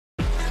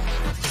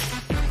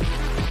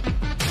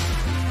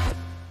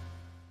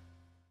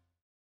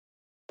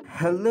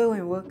Hello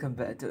and welcome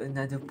back to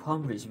another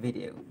Palm Ridge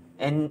video.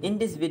 And in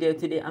this video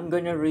today, I'm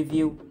gonna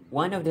review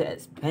one of the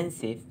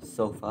expensive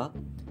so far,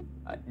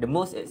 the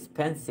most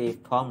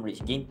expensive Palm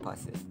Ridge game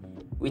passes,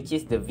 which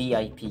is the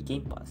VIP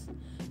Game Pass.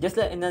 Just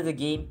like another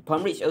game,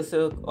 Palm Ridge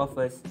also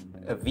offers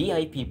a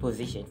VIP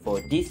position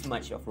for this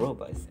much of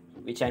robots,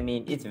 which I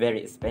mean it's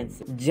very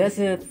expensive. Just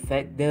a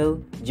fact though,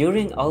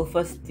 during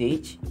alpha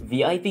stage,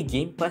 VIP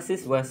Game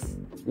Passes was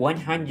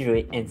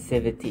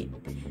 117,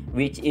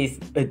 which is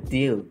a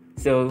deal.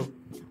 So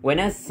when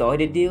I saw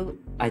the deal,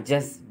 I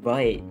just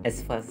buy it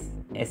as fast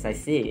as I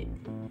see it.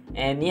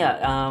 And yeah,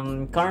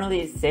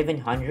 currently it's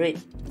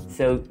 700.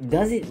 So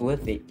does it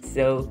worth it?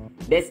 So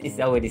that is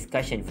our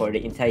discussion for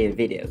the entire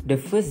video. The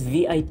first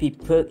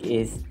VIP perk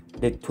is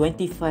the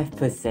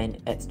 25%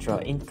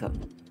 extra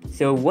income.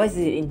 So what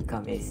the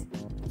income is?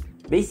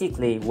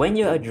 Basically, when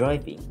you are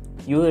driving,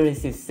 you will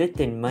receive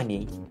certain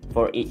money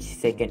for each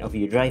second of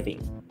you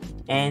driving.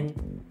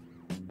 And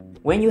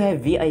when you have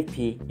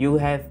VIP, you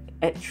have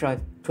extra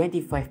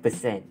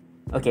 25%.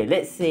 Okay,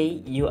 let's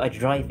say you are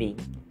driving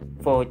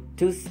for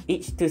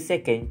each 2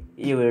 seconds,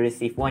 you will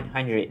receive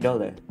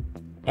 $100.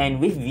 And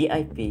with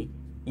VIP,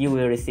 you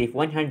will receive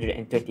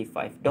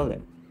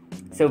 $125.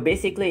 So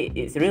basically,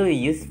 it's really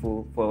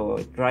useful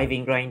for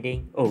driving,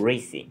 grinding, or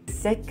racing.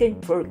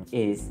 Second perk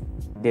is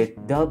the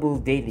double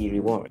daily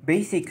reward.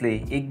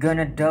 Basically, it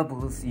gonna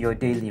doubles your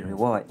daily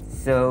reward.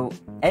 So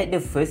at the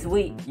first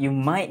week, you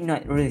might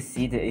not really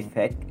see the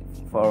effect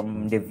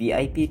from the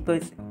VIP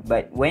perks,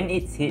 but when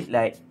it's hit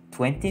like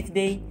 20th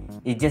day,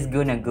 it's just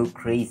gonna go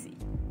crazy.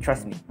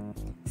 Trust me.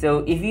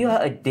 So if you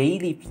are a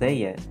daily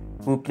player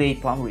who play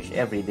Palm Ridge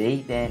every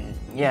day, then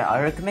yeah,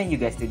 I recommend you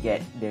guys to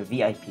get the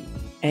VIP.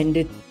 And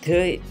the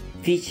third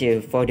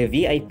feature for the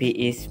VIP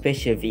is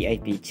special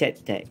VIP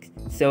chat tags.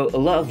 So a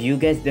lot of you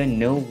guys don't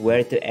know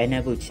where to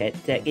enable chat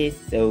tag is,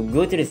 so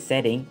go to the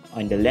setting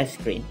on the left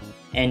screen,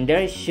 and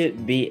there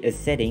should be a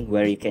setting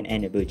where you can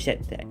enable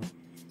chat tag.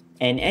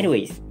 And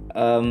anyways,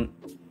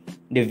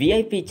 the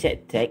VIP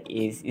chat tag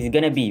is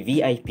gonna be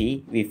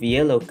VIP with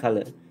yellow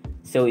color.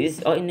 So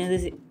it's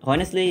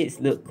honestly it's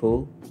look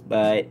cool,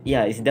 but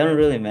yeah, it doesn't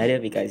really matter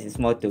because it's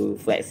more to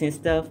flexing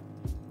stuff.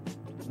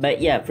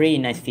 But yeah, pretty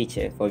nice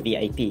feature for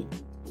VIP.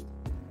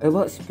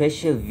 About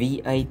special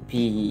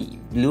VIP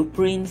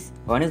blueprints,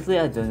 honestly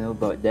I don't know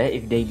about that,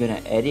 if they're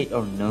gonna add it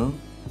or no.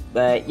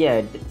 But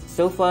yeah,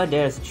 so far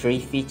there's 3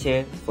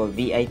 features for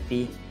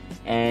VIP.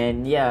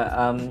 And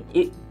yeah,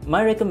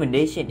 my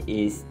recommendation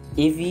is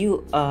if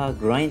you are a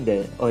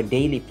grinder or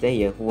daily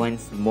player who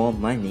wants more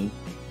money,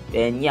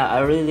 then yeah, I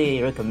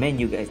really recommend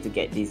you guys to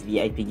get this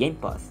VIP Game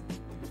Pass.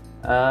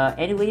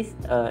 Anyways,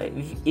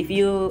 if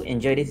you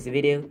enjoyed this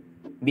video,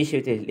 be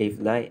sure to leave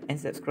like and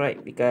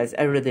subscribe because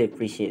I really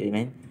appreciate it,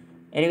 man.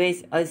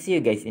 Anyways, I'll see you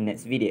guys in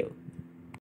next video.